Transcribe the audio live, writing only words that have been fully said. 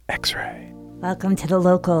X-Ray. Welcome to The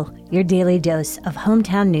Local, your daily dose of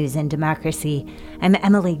hometown news and democracy. I'm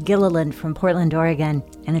Emily Gilliland from Portland, Oregon,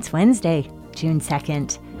 and it's Wednesday, June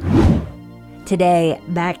 2nd. Today,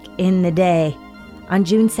 back in the day, on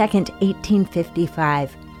June 2nd,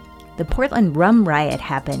 1855, the Portland Rum Riot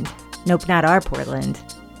happened. Nope, not our Portland,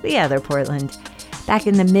 the other Portland. Back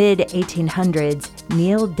in the mid-1800s,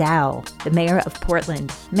 Neil Dow, the mayor of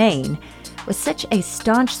Portland, Maine, was such a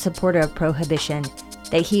staunch supporter of prohibition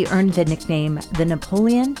that he earned the nickname the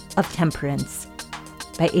Napoleon of Temperance.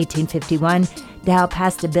 By 1851, Dow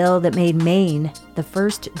passed a bill that made Maine the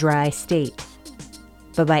first dry state.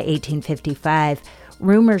 But by 1855,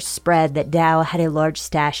 rumors spread that Dow had a large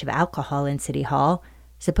stash of alcohol in City Hall,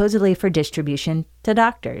 supposedly for distribution to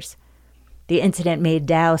doctors. The incident made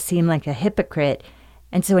Dow seem like a hypocrite,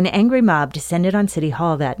 and so an angry mob descended on City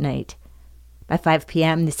Hall that night. By 5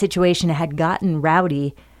 p.m., the situation had gotten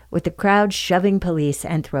rowdy, with the crowd shoving police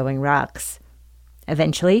and throwing rocks.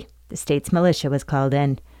 Eventually, the state's militia was called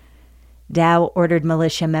in. Dow ordered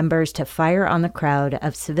militia members to fire on the crowd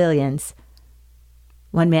of civilians.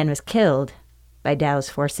 One man was killed by Dow's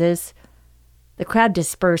forces. The crowd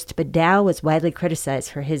dispersed, but Dow was widely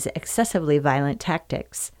criticized for his excessively violent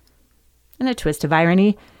tactics. In a twist of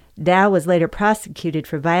irony, Dow was later prosecuted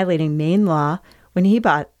for violating Maine law when he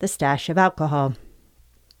bought the stash of alcohol.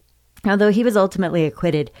 Although he was ultimately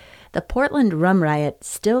acquitted, the Portland Rum Riot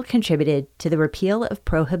still contributed to the repeal of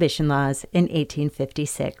prohibition laws in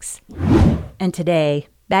 1856. And today,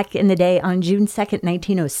 back in the day on June 2nd,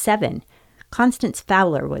 1907, Constance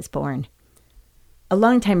Fowler was born. A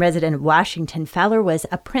longtime resident of Washington, Fowler was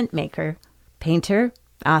a printmaker, painter,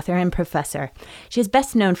 author, and professor. She is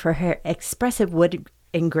best known for her expressive wood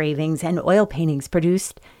engravings and oil paintings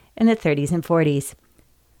produced in the 30s and 40s.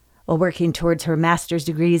 While working towards her master's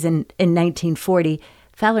degrees in 1940,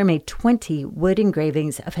 Fowler made 20 wood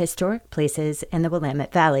engravings of historic places in the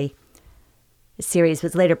Willamette Valley. The series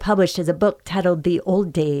was later published as a book titled The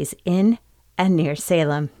Old Days in and Near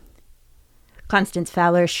Salem. Constance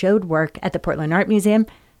Fowler showed work at the Portland Art Museum,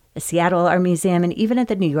 the Seattle Art Museum, and even at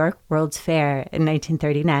the New York World's Fair in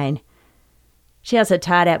 1939. She also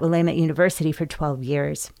taught at Willamette University for 12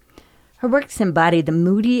 years. Her works embodied the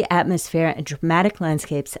moody atmosphere and dramatic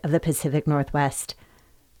landscapes of the Pacific Northwest.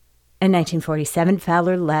 In 1947,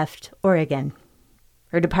 Fowler left Oregon.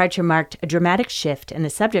 Her departure marked a dramatic shift in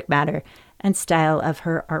the subject matter and style of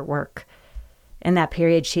her artwork. In that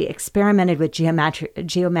period, she experimented with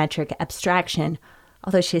geometric abstraction,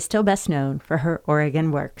 although she is still best known for her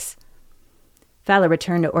Oregon works. Fowler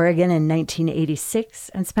returned to Oregon in 1986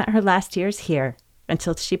 and spent her last years here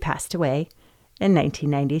until she passed away in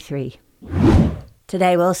 1993.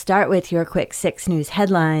 Today we'll start with your Quick 6 News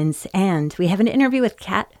headlines, and we have an interview with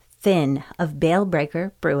Kat Finn of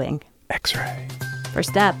Balebreaker Brewing. X-Ray.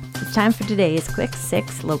 First up, it's time for today's Quick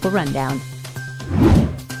 6 Local Rundown.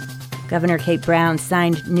 Governor Kate Brown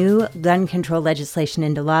signed new gun control legislation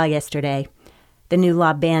into law yesterday. The new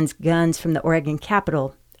law bans guns from the Oregon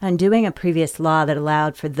Capitol, undoing a previous law that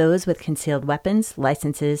allowed for those with concealed weapons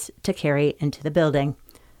licenses to carry into the building.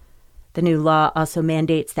 The new law also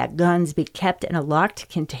mandates that guns be kept in a locked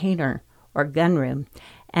container or gun room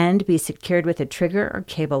and be secured with a trigger or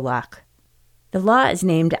cable lock. The law is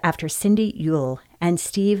named after Cindy Ewell and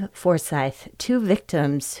Steve Forsyth, two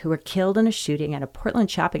victims who were killed in a shooting at a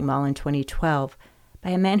Portland shopping mall in 2012 by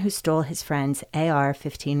a man who stole his friend's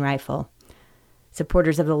AR-15 rifle.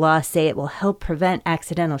 Supporters of the law say it will help prevent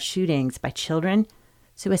accidental shootings by children,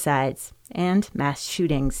 suicides, and mass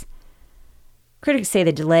shootings. Critics say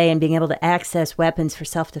the delay in being able to access weapons for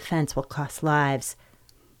self-defense will cost lives.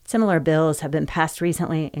 Similar bills have been passed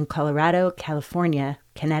recently in Colorado, California,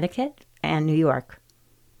 Connecticut, and New York.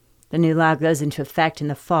 The new law goes into effect in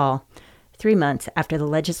the fall, 3 months after the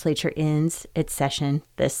legislature ends its session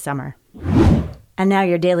this summer. And now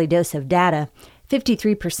your daily dose of data.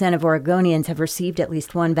 53% of Oregonians have received at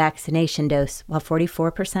least one vaccination dose, while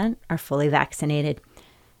 44% are fully vaccinated.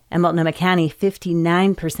 In Multnomah County,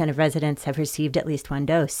 59% of residents have received at least one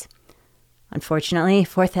dose. Unfortunately,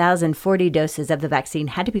 4,040 doses of the vaccine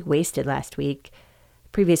had to be wasted last week. The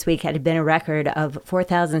previous week had been a record of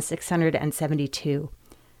 4,672.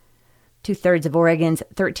 Two-thirds of Oregon's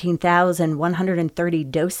 13,130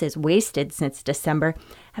 doses wasted since December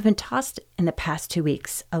have been tossed in the past 2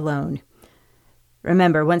 weeks alone.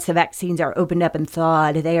 Remember, once the vaccines are opened up and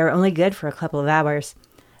thawed, they are only good for a couple of hours.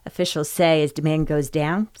 Officials say as demand goes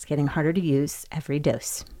down, it's getting harder to use every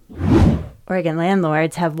dose. Oregon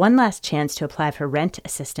landlords have one last chance to apply for rent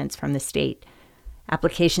assistance from the state.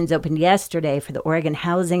 Applications opened yesterday for the Oregon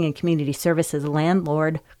Housing and Community Services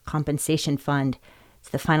Landlord Compensation Fund. It's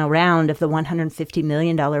the final round of the $150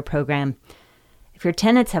 million program. If your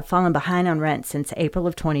tenants have fallen behind on rent since April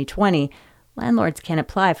of 2020, landlords can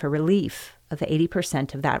apply for relief of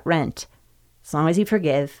 80% of that rent, as long as you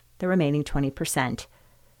forgive the remaining 20%.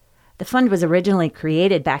 The fund was originally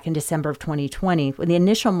created back in December of 2020 when the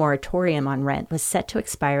initial moratorium on rent was set to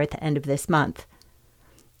expire at the end of this month.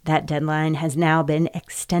 That deadline has now been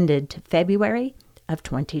extended to February of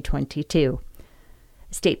 2022.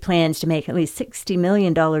 The state plans to make at least $60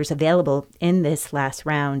 million available in this last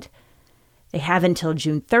round. They have until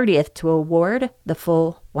June 30th to award the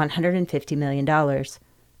full $150 million.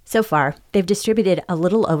 So far, they've distributed a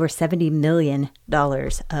little over $70 million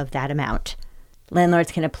of that amount.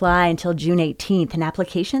 Landlords can apply until June 18th, and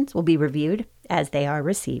applications will be reviewed as they are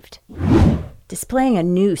received. Displaying a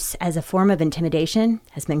noose as a form of intimidation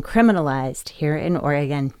has been criminalized here in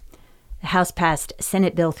Oregon. The House passed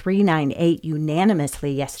Senate Bill 398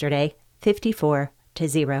 unanimously yesterday,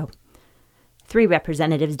 54-0. 3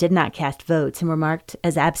 representatives did not cast votes and were marked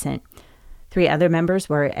as absent. 3 other members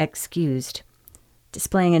were excused.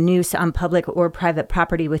 Displaying a noose on public or private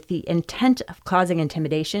property with the intent of causing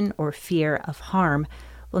intimidation or fear of harm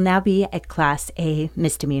will now be a Class A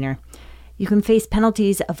misdemeanor. You can face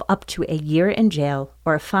penalties of up to a year in jail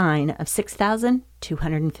or a fine of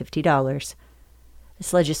 $6,250.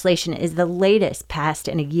 This legislation is the latest passed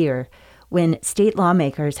in a year when state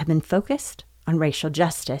lawmakers have been focused on racial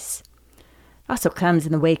justice. It also comes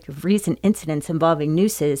in the wake of recent incidents involving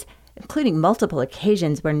nooses, including multiple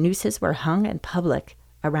occasions where nooses were hung in public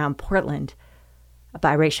around Portland. A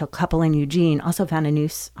biracial couple in Eugene also found a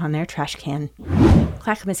noose on their trash can.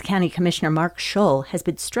 Clackamas County Commissioner Mark Scholl has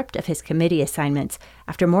been stripped of his committee assignments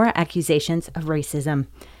after more accusations of racism.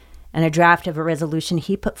 In a draft of a resolution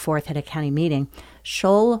he put forth at a county meeting,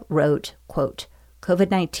 Scholl wrote, quote,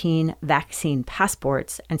 COVID-19 vaccine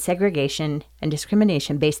passports and segregation and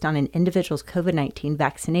discrimination based on an individual's COVID-19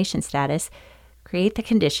 vaccination status create the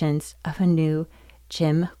conditions of a new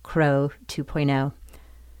Jim Crow 2.0.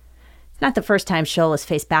 It's not the first time Scholl has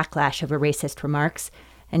faced backlash over racist remarks.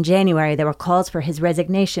 In January, there were calls for his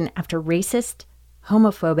resignation after racist,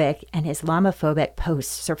 homophobic, and Islamophobic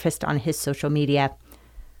posts surfaced on his social media.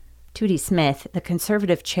 Tootie Smith, the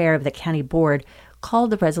conservative chair of the county board,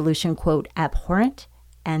 called the resolution, quote, abhorrent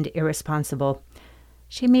and irresponsible.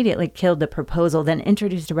 She immediately killed the proposal, then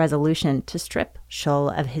introduced a resolution to strip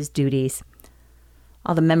Scholl of his duties.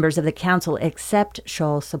 All the members of the council except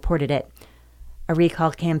Scholl supported it. A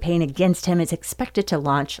recall campaign against him is expected to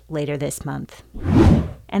launch later this month.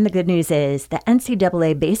 And the good news is the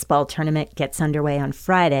NCAA baseball tournament gets underway on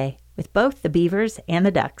Friday, with both the Beavers and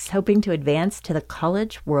the Ducks hoping to advance to the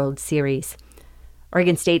College World Series.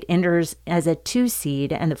 Oregon State enters as a 2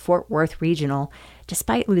 seed in the Fort Worth Regional,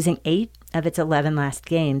 despite losing 8 of its 11 last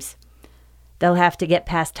games. They'll have to get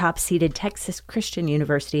past top-seeded Texas Christian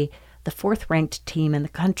University, the 4th-ranked team in the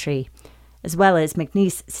country, as well as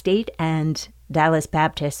McNeese State and Dallas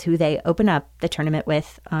Baptist, who they open up the tournament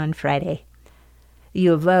with on Friday. The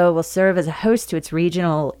U of O will serve as a host to its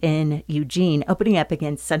regional in Eugene, opening up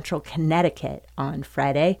against Central Connecticut on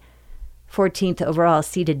Friday. 14th overall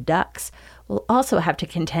seeded Ducks will also have to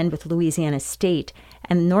contend with Louisiana State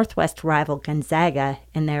and Northwest rival Gonzaga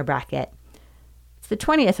in their bracket. It's the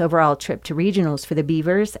 20th overall trip to regionals for the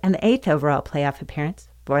Beavers and the 8th overall playoff appearance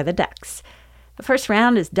for the Ducks. The first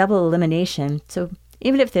round is double elimination, so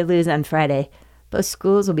even if they lose on Friday, both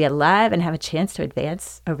schools will be alive and have a chance to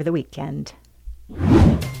advance over the weekend.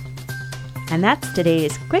 And that's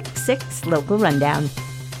today's Quick 6 Local Rundown.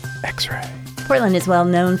 X-ray. Portland is well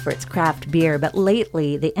known for its craft beer, but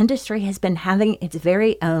lately the industry has been having its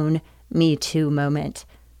very own Me Too moment.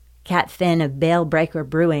 Kat Finn of Balebreaker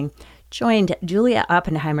Brewing joined Julia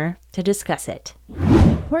Oppenheimer to discuss it.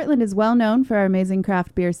 Portland is well known for our amazing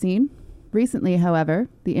craft beer scene. Recently, however,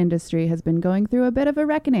 the industry has been going through a bit of a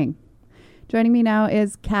reckoning. Joining me now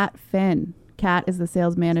is Kat Finn. Kat is the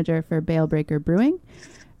sales manager for Balebreaker Brewing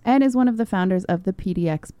and is one of the founders of the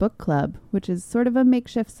PDX Book Club, which is sort of a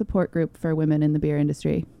makeshift support group for women in the beer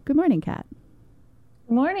industry. Good morning, Kat.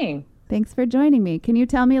 Good morning. Thanks for joining me. Can you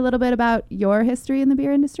tell me a little bit about your history in the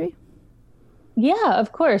beer industry? Yeah,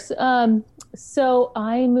 of course. So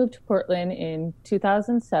I moved to Portland in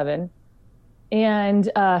 2007,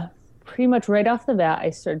 and pretty much right off the bat, I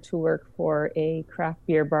started to work for a craft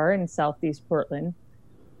beer bar in Southeast Portland.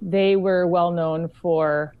 They were well known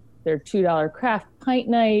for their $2 craft pint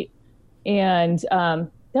night. And that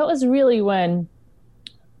was really when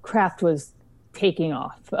craft was taking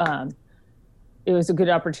off. It was a good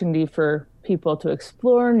opportunity for people to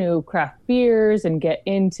explore new craft beers and get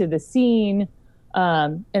into the scene.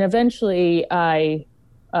 And eventually I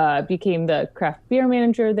became the craft beer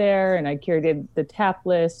manager there, and I curated the tap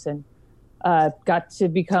list and got to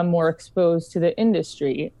become more exposed to the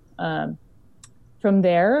industry. From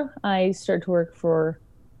there, I started to work for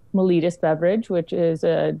Melitus Beverage, which is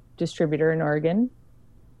a distributor in Oregon.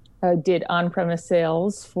 Did on-premise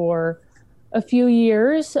sales for a few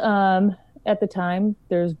years. At the time,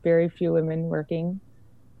 there's very few women working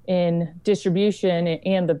in distribution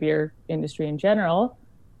and the beer industry in general.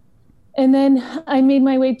 And then I made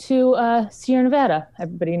my way to Sierra Nevada.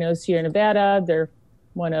 Everybody knows Sierra Nevada. They're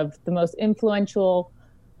one of the most influential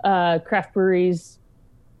craft breweries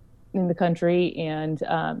in the country. And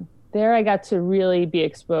there I got to really be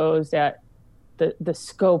exposed at the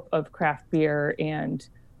scope of craft beer and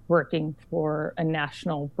working for a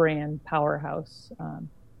national brand powerhouse.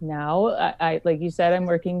 Now, I like you said, I'm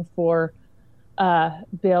working for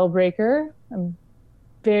Balebreaker. I'm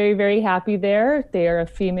very, very happy there. They are a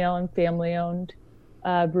female and family-owned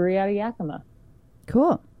brewery out of Yakima.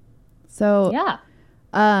 Cool. So, yeah.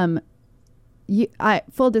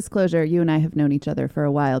 Full disclosure, you and I have known each other for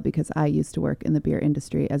a while because I used to work in the beer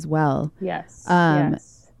industry as well. Yes.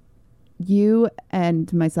 Yes. You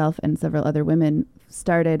and myself and several other women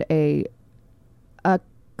started a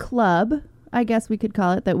club, I guess we could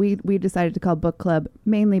call it, that we decided to call book club,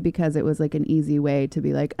 mainly because it was like an easy way to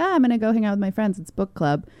be like, I'm going to go hang out with my friends. It's book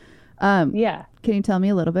club. Yeah. Can you tell me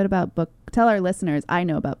a little bit about tell our listeners, I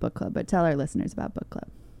know about book club, but tell our listeners about book club.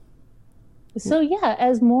 So yeah,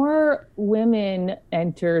 as more women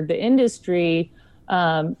entered the industry,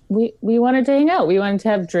 we wanted to hang out. We wanted to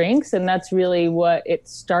have drinks, and that's really what it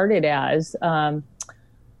started as,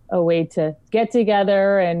 a way to get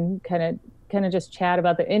together and kind of just chat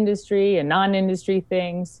about the industry and non-industry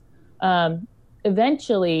things.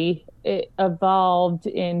 Eventually, it evolved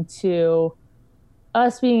into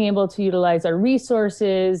us being able to utilize our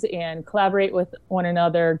resources and collaborate with one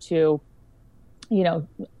another to,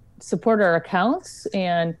 support our accounts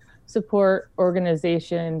and support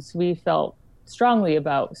organizations we felt strongly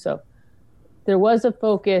about. So there was a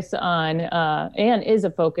focus on, and is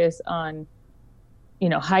a focus on,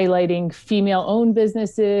 highlighting female-owned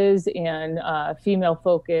businesses and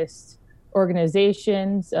female-focused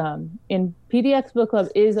organizations. And PDX Book Club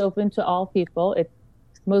is open to all people. It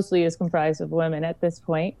mostly is comprised of women at this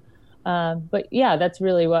point. But yeah, that's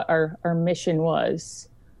really what our mission was,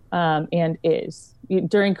 and is.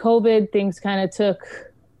 During COVID, things kind of took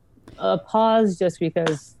a pause just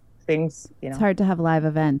because things, It's hard to have live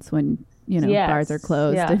events when, Yes, bars are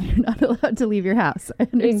closed yeah. and you're not allowed to leave your house.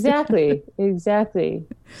 Exactly.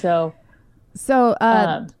 So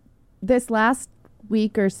this last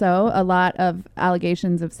week or so, a lot of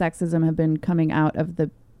allegations of sexism have been coming out of the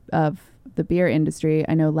beer industry.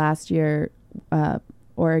 I know last year,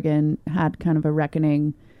 Oregon had kind of a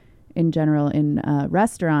reckoning in general in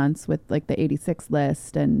restaurants with like the 86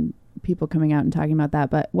 list and people coming out and talking about that.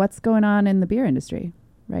 But what's going on in the beer industry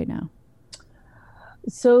right now?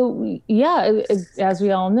 So, yeah, as we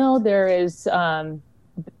all know, there is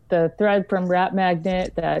the thread from Rap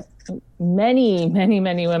Magnet that many, many,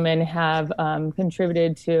 many women have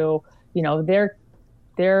contributed to,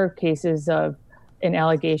 their cases of and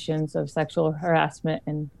allegations of sexual harassment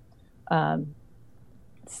and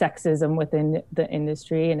sexism within the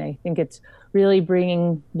industry. And I think it's really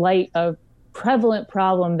bringing light a prevalent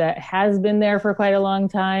problem that has been there for quite a long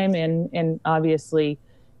time and obviously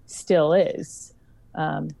still is.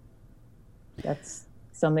 That's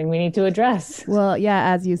something we need to address. Well,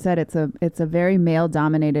 yeah, as you said, it's a very male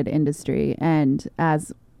dominated industry. And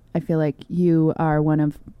as I feel like you are one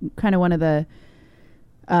of the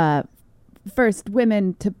first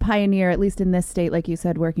women to pioneer, at least in this state, like you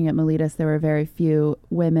said, working at Melitus, there were very few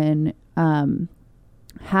women.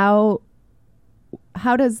 How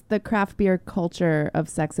does the craft beer culture of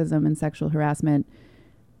sexism and sexual harassment,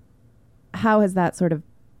 how has that sort of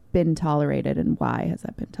been tolerated, and why has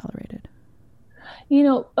that been tolerated?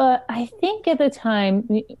 I think at the time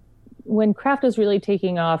when craft was really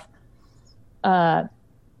taking off,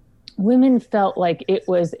 women felt like it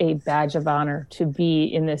was a badge of honor to be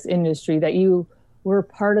in this industry, that you were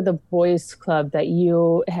part of the boys club, that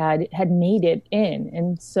you had made it in.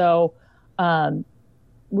 And so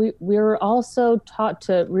we were also taught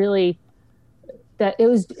to really, that it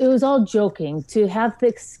was all joking, to have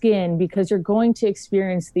thick skin because you're going to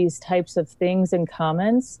experience these types of things and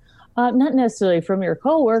comments, not necessarily from your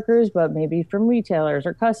coworkers, but maybe from retailers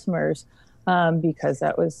or customers, because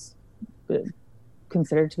that was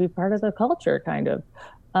considered to be part of the culture, kind of.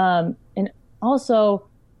 And also,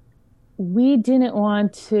 we didn't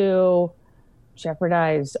want to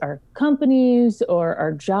jeopardize our companies or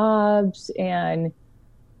our jobs. And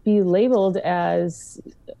be labeled as,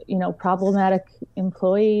 problematic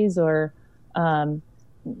employees or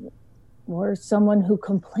someone who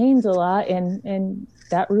complains a lot, and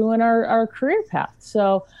that ruin our career path.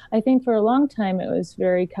 So I think for a long time it was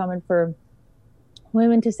very common for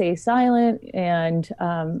women to stay silent and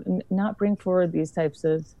not bring forward these types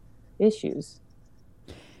of issues.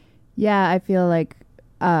 Yeah, I feel like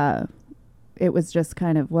it was just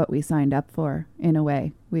kind of what we signed up for in a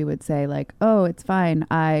way. We would say like, oh, it's fine.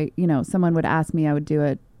 Someone would ask me, I would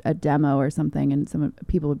do a demo or something, and some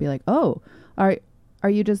people would be like, oh, are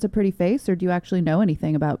you just a pretty face, or do you actually know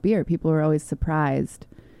anything about beer? People were always surprised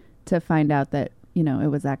to find out that,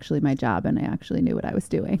 it was actually my job and I actually knew what I was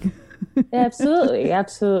doing. Absolutely.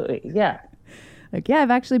 Absolutely. Yeah. Like, yeah,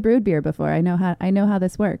 I've actually brewed beer before. I know how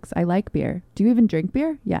this works. I like beer. Do you even drink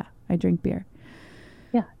beer? Yeah, I drink beer.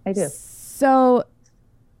 Yeah, I do. So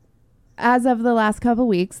as of the last couple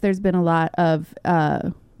weeks, there's been a lot of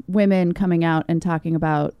women coming out and talking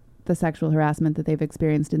about the sexual harassment that they've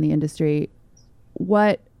experienced in the industry.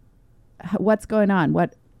 What's going on?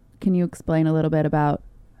 Can you explain a little bit about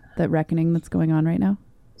the reckoning that's going on right now?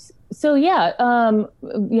 So yeah,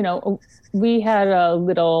 we had a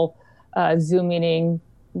little Zoom meeting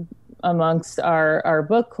amongst our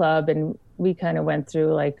book club, and we kind of went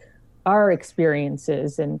through like our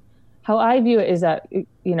experiences. And how I view it is that,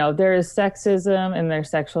 there is sexism and there's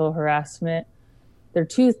sexual harassment. They're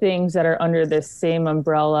two things that are under this same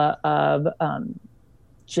umbrella of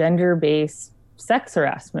gender-based sex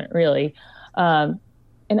harassment, really. And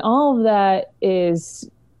all of that is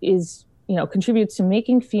contributes to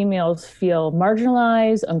making females feel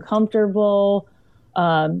marginalized, uncomfortable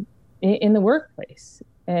in the workplace.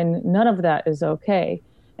 And none of that is okay.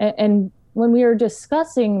 And when we were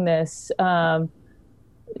discussing this,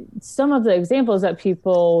 some of the examples that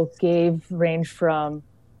people gave range from,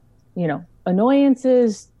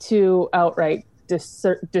 annoyances to outright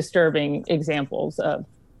disturbing examples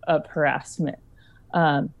of harassment.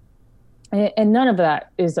 And none of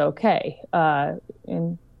that is okay.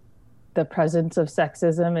 And the presence of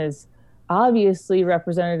sexism is obviously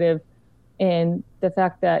representative in the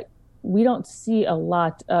fact that we don't see a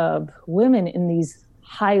lot of women in these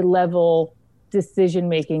high-level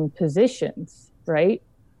decision-making positions, right?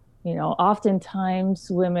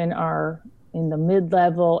 Oftentimes women are in the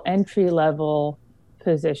mid-level, entry-level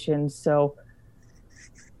positions, so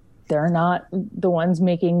they're not the ones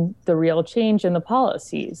making the real change in the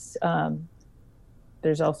policies.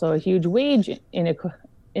 There's also a huge wage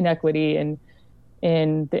inequity in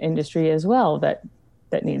the industry as well that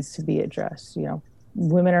needs to be addressed.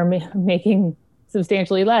 Women are making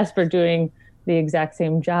substantially less for doing the exact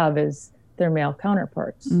same job as their male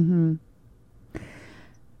counterparts. Mm-hmm.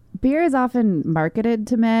 Beer is often marketed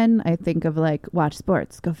to men. I think of like, watch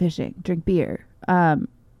sports, go fishing, drink beer.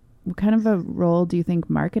 What kind of a role do you think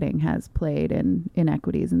marketing has played in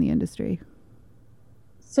inequities in the industry?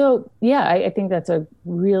 So, yeah, I think that's a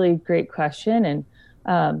really great question. And,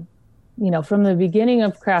 from the beginning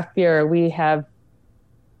of craft beer, we have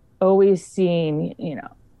always seen,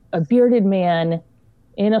 a bearded man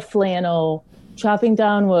in a flannel, chopping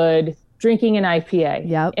down wood, drinking an IPA.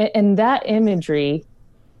 Yep. And that imagery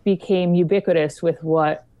became ubiquitous with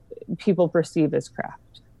what people perceive as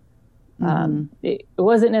craft. Mm-hmm. It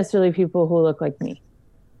wasn't necessarily people who look like me.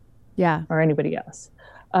 Yeah. Or anybody else.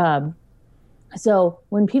 So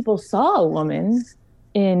when people saw a woman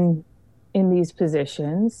in these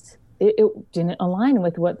positions, it didn't align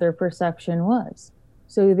with what their perception was.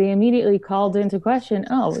 So they immediately called into question,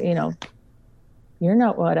 you're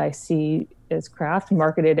not what I see as craft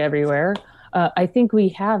marketed everywhere. I think we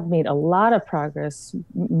have made a lot of progress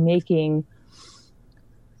making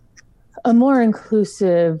a more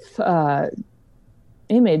inclusive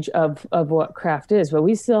image of what craft is, but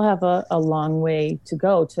we still have a long way to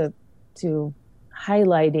go to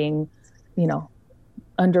highlighting,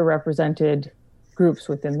 underrepresented groups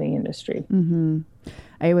within the industry. Mm-hmm.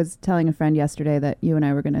 I was telling a friend yesterday that you and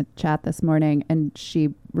I were going to chat this morning, and she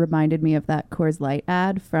reminded me of that Coors Light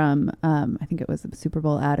ad from, I think it was a Super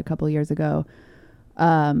Bowl ad a couple years ago,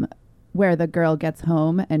 where the girl gets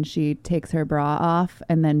home and she takes her bra off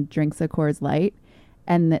and then drinks a Coors Light.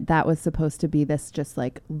 And that was supposed to be this just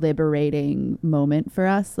like liberating moment for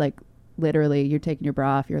us. Like literally you're taking your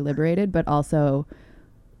bra off, you're liberated, but also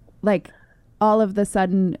like all of the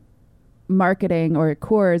sudden marketing or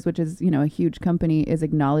Coors, which is, a huge company, is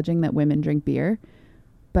acknowledging that women drink beer,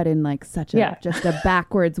 but in like such a just a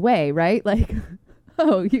backwards way, right? Like,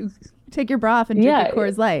 oh, you take your bra off and drink a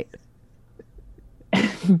Coors Light.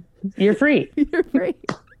 You're free. You're free.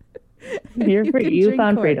 You're free. You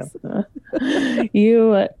found Coors. freedom.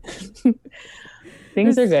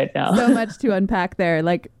 Things are good now. So much to unpack there.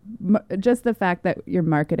 Like just the fact that you're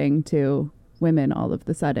marketing to women all of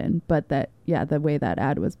the sudden, but that, the way that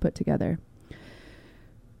ad was put together.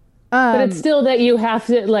 But it's still that you have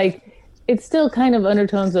to it's still kind of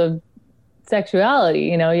undertones of sexuality.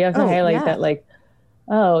 You have to highlight that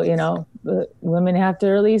women have to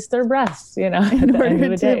release their breasts, in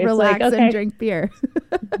order to relax and drink beer.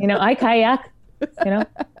 I kayak,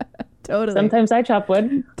 Totally. Sometimes I chop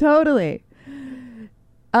wood. Totally.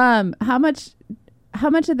 How much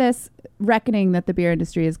of this reckoning that the beer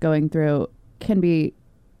industry is going through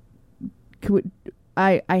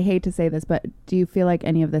I hate to say this, but do you feel like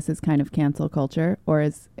any of this is kind of cancel culture, or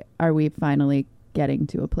are we finally getting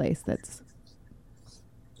to a place that's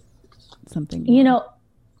something?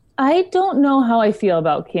 I don't know how I feel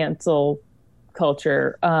about cancel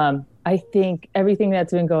culture. I think everything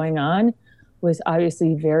that's been going on was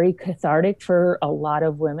obviously very cathartic for a lot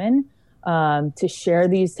of women to share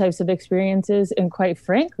these types of experiences. And quite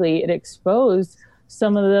frankly, it exposed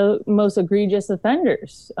some of the most egregious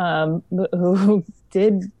offenders who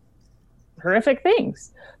did horrific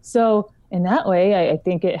things. So in that way, I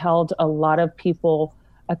think it held a lot of people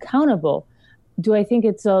accountable. Do I think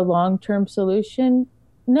it's a long-term solution?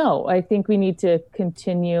 No, I think we need to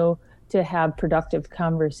continue to have productive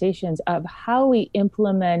conversations of how we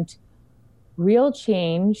implement real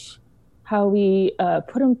change, how we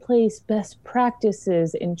put in place best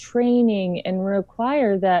practices in training, and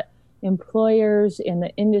require that employers and the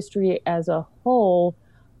industry as a whole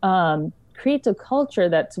creates a culture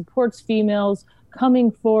that supports females coming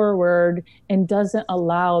forward and doesn't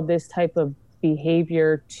allow this type of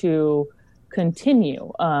behavior to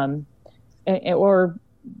continue, or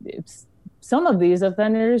some of these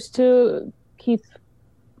offenders to keep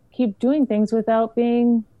doing things without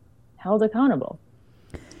being held accountable.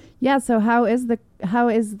 Yeah. So how is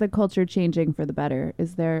the culture changing for the better?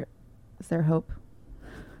 Is there hope?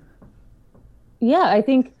 Yeah, I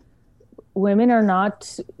think women are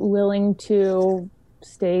not willing to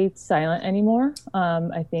stay silent anymore.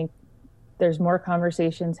 I think there's more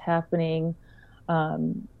conversations happening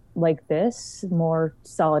like this, more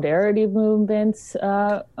solidarity movements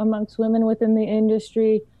amongst women within the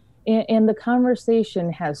industry, and the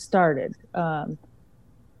conversation has started. We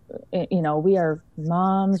are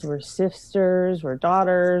moms, we're sisters, we're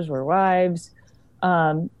daughters, we're wives,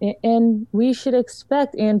 and we should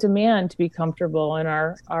expect and demand to be comfortable in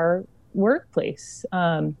our workplace.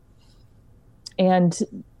 And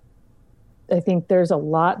I think there's a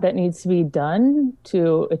lot that needs to be done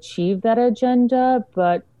to achieve that agenda,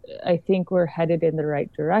 but I think we're headed in the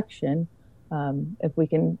right direction if we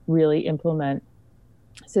can really implement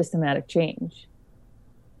systematic change.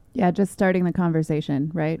 Yeah, just starting the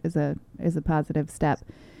conversation, right, is a positive step.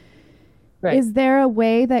 Right. Is there a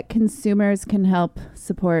way that consumers can help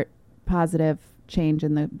support positive change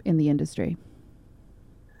in the industry?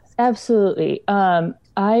 Absolutely.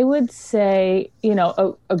 I would say,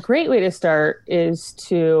 a great way to start is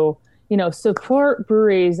to, support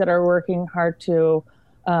breweries that are working hard to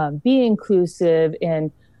be inclusive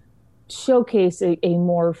and showcase a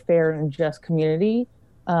more fair and just community.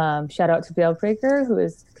 Shout out to Balebreaker, who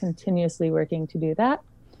is continuously working to do that.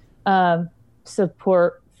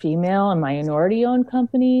 Support female and minority-owned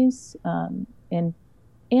companies. And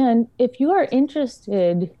if you are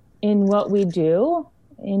interested in what we do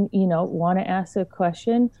and, want to ask a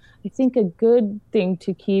question, I think a good thing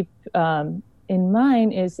to keep in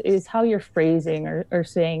mind is how you're phrasing or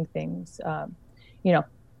saying things.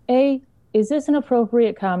 Is this an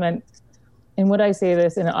appropriate comment? And would I say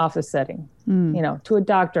this in an office setting, to a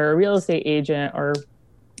doctor, a real estate agent, or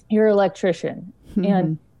your electrician? Mm-hmm.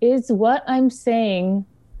 And is what I'm saying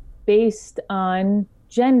based on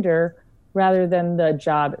gender rather than the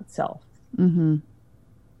job itself? Mm-hmm.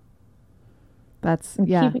 That's,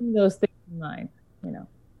 keeping those things in mind,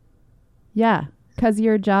 Yeah, because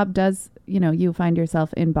your job does, you find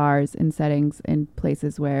yourself in bars, in settings, in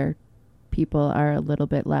places where people are a little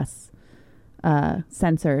bit less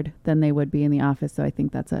censored than they would be in the office. So I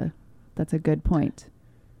think that's a good point.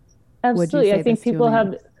 Absolutely. I think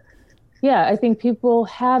people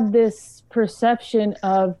have this perception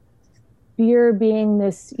of beer being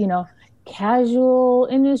this, casual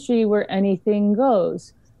industry where anything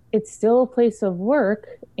goes. It's still a place of work,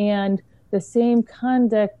 and the same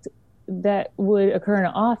conduct that would occur in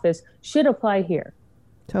an office should apply here.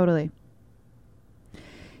 Totally.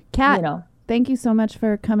 Kat, thank you so much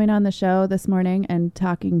for coming on the show this morning and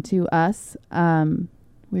talking to us.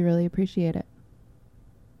 We really appreciate it.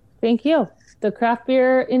 Thank you. The craft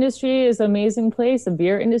beer industry is an amazing place. The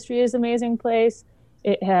beer industry is an amazing place.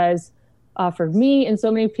 It has offered me and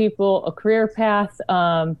so many people a career path.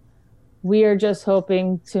 We are just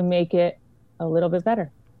hoping to make it a little bit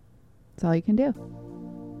better. That's all you can do.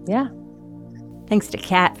 Yeah. Thanks to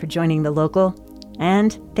Kat for joining The Local.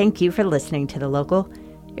 And thank you for listening to The Local,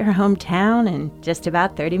 your hometown in just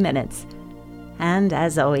about 30 minutes. And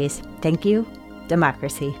as always, thank you,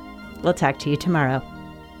 democracy. We'll talk to you tomorrow.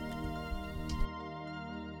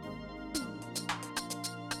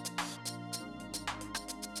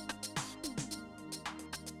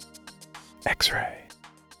 X-ray.